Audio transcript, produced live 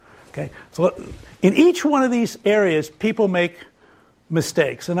Okay, so in each one of these areas, people make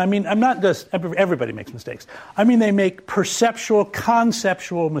mistakes. And I mean, I'm not just, everybody makes mistakes. I mean, they make perceptual,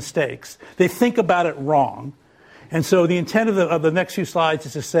 conceptual mistakes. They think about it wrong. And so the intent of the next few slides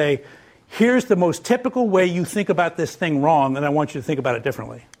is to say, here's the most typical way you think about this thing wrong, and I want you to think about it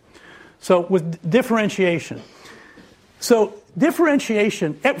differently. So with differentiation. So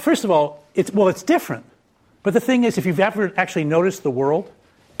differentiation, first of all, it's different. But the thing is, if you've ever actually noticed the world,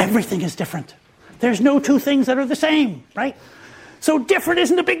 everything is different. There's no two things that are the same, right? So different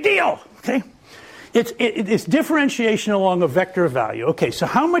isn't a big deal, okay? It's differentiation along a vector of value. Okay, so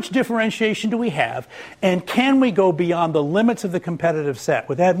how much differentiation do we have, and can we go beyond the limits of the competitive set?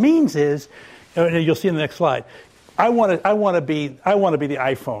 What that means is, you'll see in the next slide, I want to be the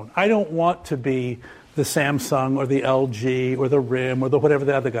iPhone. I don't want to be the Samsung or the LG or the RIM or the whatever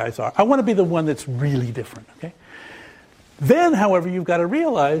the other guys are. I want to be the one that's really different, okay? Then, however, you've got to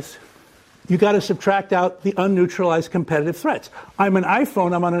realize you've got to subtract out the unneutralized competitive threats. I'm an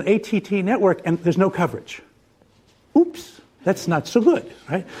iPhone, I'm on an AT&T network, and there's no coverage. Oops, that's not so good,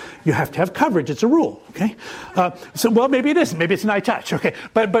 right? You have to have coverage, it's a rule, okay? Well, maybe it isn't, maybe it's an iTouch, okay?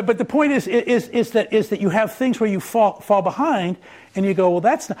 But the point is that you have things where you fall behind, and you go,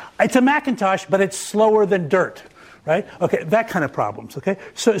 well, it's a Macintosh, but it's slower than dirt, right? Okay, that kind of problems, okay?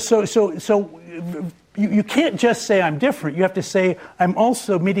 So you can't just say I'm different. You have to say I'm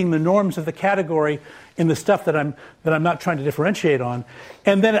also meeting the norms of the category in the stuff that I'm not trying to differentiate on.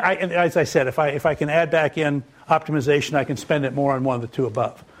 And then, as I said, if I can add back in optimization, I can spend it more on one of the two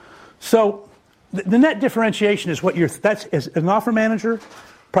above. So the net differentiation is that's as an offer manager,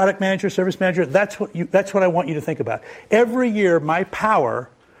 product manager, service manager. That's what I want you to think about. Every year, my power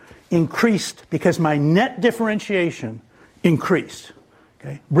increased because my net differentiation increased.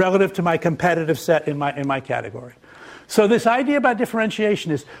 Okay, relative to my competitive set in my category. So this idea about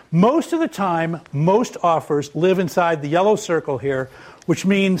differentiation is most of the time, most offers live inside the yellow circle here, which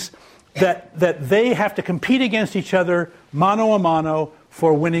means that they have to compete against each other mano a mano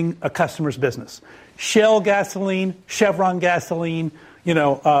for winning a customer's business. Shell gasoline, Chevron gasoline,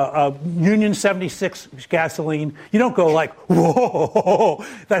 Union 76 gasoline. You don't go like, whoa,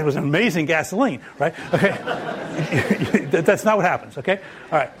 that was amazing gasoline, right? Okay, that's not what happens. Okay,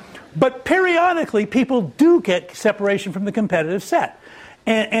 all right. But periodically, people do get separation from the competitive set,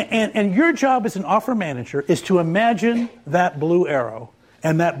 and your job as an offer manager is to imagine that blue arrow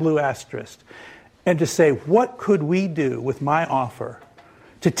and that blue asterisk, and to say, what could we do with my offer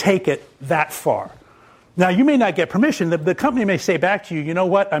to take it that far? Now, you may not get permission. The company may say back to you, you know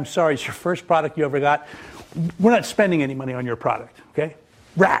what, I'm sorry, it's your first product you ever got. We're not spending any money on your product, okay?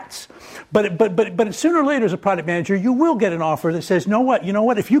 Rats. But sooner or later, as a product manager, you will get an offer that says, you know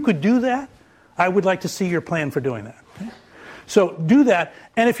what, if you could do that, I would like to see your plan for doing that. Okay? So do that.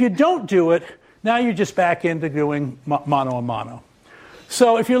 And if you don't do it, now you're just back into doing mano a mano.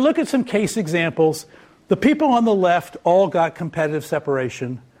 So if you look at some case examples, the people on the left all got competitive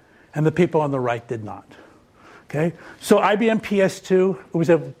separation, and the people on the right did not. Okay, so IBM PS2,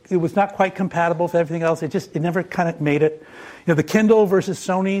 it was not quite compatible with everything else. It never kind of made it. The Kindle versus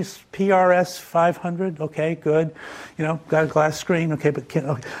Sony's PRS 500. Okay, good. Got a glass screen. Okay, but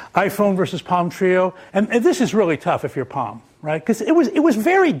iPhone versus Palm Trio, and this is really tough if you're Palm, right? Because it was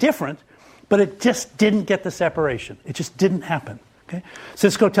very different, but it just didn't get the separation. It just didn't happen. Okay,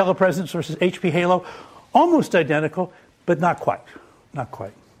 Cisco Telepresence versus HP Halo, almost identical, but not quite. Not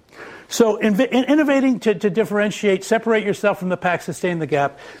quite. So innovating to differentiate, separate yourself from the pack, sustain the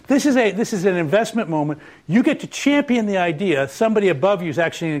gap. This is an investment moment. You get to champion the idea. Somebody above you is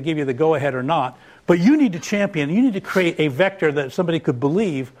actually going to give you the go-ahead or not. But you need to champion. You need to create a vector that somebody could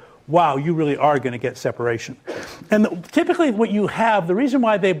believe, wow, you really are going to get separation. And typically what you have, the reason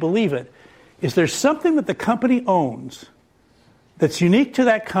why they believe it, is there's something that the company owns that's unique to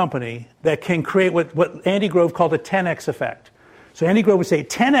that company that can create what Andy Grove called a 10x effect. So Andy Grove would say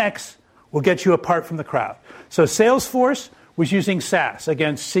 10x will get you apart from the crowd. So Salesforce was using SaaS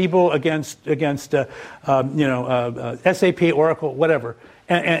against Siebel, against SAP, Oracle, whatever,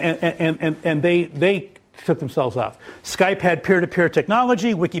 and they took themselves off. Skype had peer-to-peer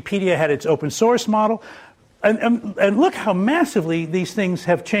technology. Wikipedia had its open source model, and look how massively these things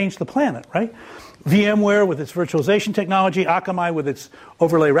have changed the planet, right? VMware with its virtualization technology, Akamai with its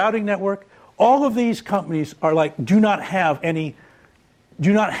overlay routing network. All of these companies are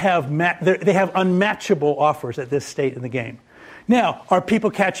they have unmatchable offers at this state in the game. Now, are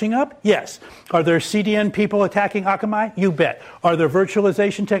people catching up? Yes. Are there CDN people attacking Akamai? You bet. Are there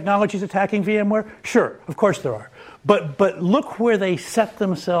virtualization technologies attacking VMware? Sure, of course there are. But look where they set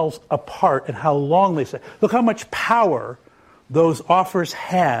themselves apart and how long they set. Look how much power those offers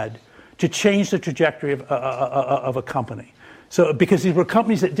had to change the trajectory of a company. So, because these were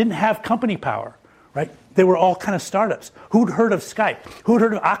companies that didn't have company power, right? They were all kind of startups. Who'd heard of Skype? Who'd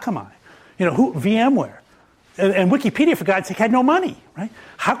heard of Akamai? VMware? And Wikipedia, for God's sake, had no money, right?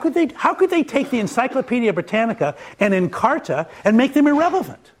 How could they take the Encyclopedia Britannica and Encarta and make them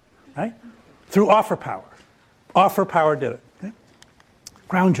irrelevant, right? Through offer power. Offer power did it. Okay?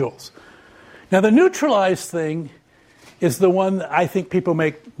 Crown jewels. Now, the neutralized thing is the one that I think people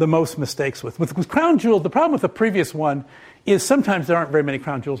make the most mistakes with. With crown jewels, the problem with the previous one is sometimes there aren't very many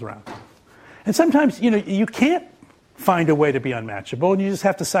crown jewels around. And sometimes, you can't find a way to be unmatchable, and you just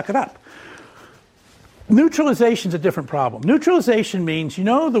have to suck it up. Neutralization is a different problem. Neutralization means,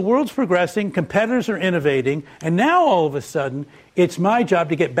 the world's progressing, competitors are innovating, and now all of a sudden, it's my job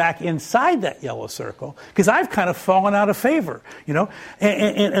to get back inside that yellow circle, because I've kind of fallen out of favor,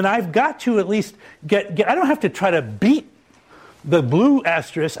 and I've got to at least get I don't have to try to beat the blue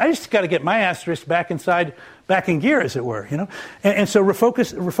asterisk. I just got to get my asterisk back in gear, as it were, And so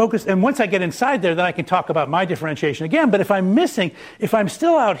refocus. And once I get inside there, then I can talk about my differentiation again. But if I'm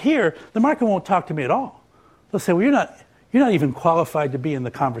still out here, the market won't talk to me at all. They'll say, well, you're not even qualified to be in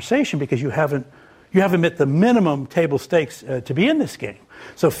the conversation because you haven't met the minimum table stakes to be in this game.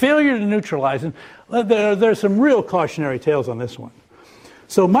 So failure to neutralize, and there's some real cautionary tales on this one.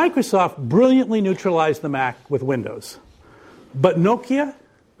 So Microsoft brilliantly neutralized the Mac with Windows. But Nokia,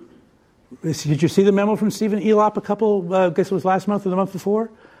 did you see the memo from Stephen Elop I guess it was last month or the month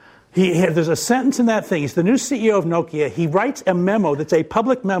before? There's a sentence in that thing. He's the new CEO of Nokia. He writes a memo that's a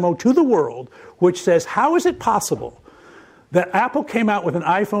public memo to the world which says, how is it possible that Apple came out with an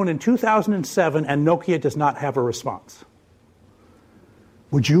iPhone in 2007 and Nokia does not have a response?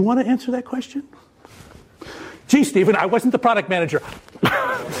 Would you want to answer that question? Gee, Stephen, I wasn't the product manager.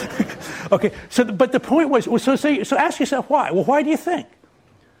 Okay, but the point was, so ask yourself why. Well, why do you think?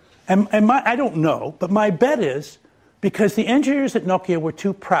 I don't know, but my bet is because the engineers at Nokia were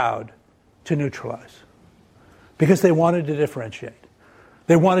too proud to neutralize. Because they wanted to differentiate.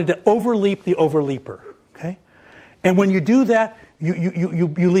 They wanted to overleap the overleaper, okay? And when you do that, you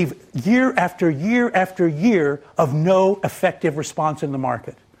leave year after year after year of no effective response in the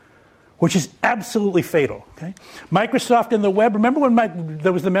market, which is absolutely fatal, okay? Microsoft and the web, remember when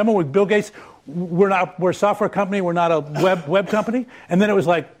there was the memo with Bill Gates, we're a software company, we're not a web company? And then it was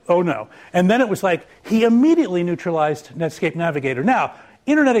like, oh no. And then it was like, he immediately neutralized Netscape Navigator. Now,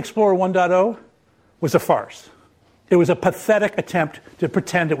 Internet Explorer 1.0 was a farce. It was a pathetic attempt to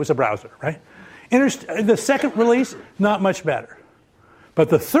pretend it was a browser, right? The second release, not much better. But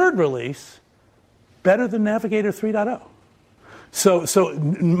the third release, better than Navigator 3.0. So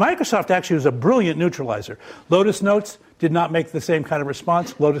Microsoft actually was a brilliant neutralizer. Lotus Notes did not make the same kind of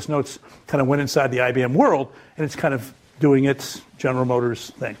response. Lotus Notes kind of went inside the IBM world, and it's kind of doing its General Motors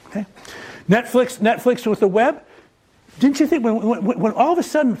thing. Okay? Netflix with the web. Didn't you think when all of a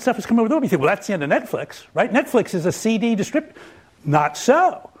sudden stuff was coming over the web, you think, well, that's the end of Netflix, right? Netflix is a CD distributor. Not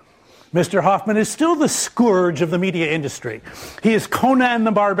so. Mr. Hoffman is still the scourge of the media industry. He is Conan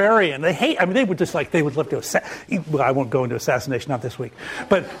the Barbarian. They would love to well, I won't go into assassination, not this week.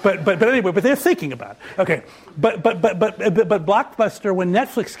 But anyway, but they're thinking about it. Okay. But Blockbuster, when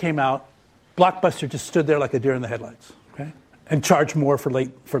Netflix came out, Blockbuster just stood there like a deer in the headlights, okay? And charged more for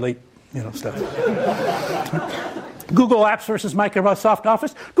late, stuff. Google Apps versus Microsoft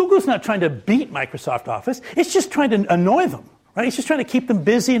Office. Google's not trying to beat Microsoft Office. It's just trying to annoy them. Right? It's just trying to keep them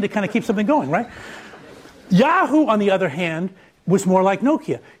busy and to kind of keep something going, right? Yahoo, on the other hand, was more like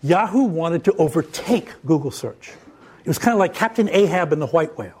Nokia. Yahoo wanted to overtake Google search. It was kind of like Captain Ahab and the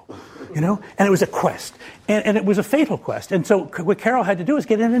White Whale, And it was a quest. And it was a fatal quest. And so what Carol had to do is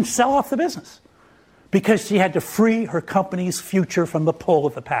get in and sell off the business because she had to free her company's future from the pull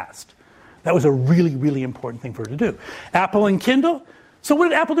of the past. That was a really, really important thing for her to do. Apple and Kindle. So what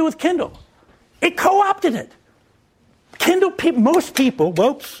did Apple do with Kindle? It co-opted it. Kindle, most people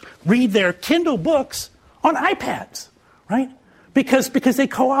read their Kindle books on iPads, right? Because they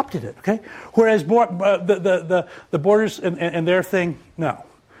co-opted it, okay? Whereas the Borders and their thing, no.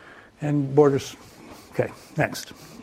 And Borders, okay, next.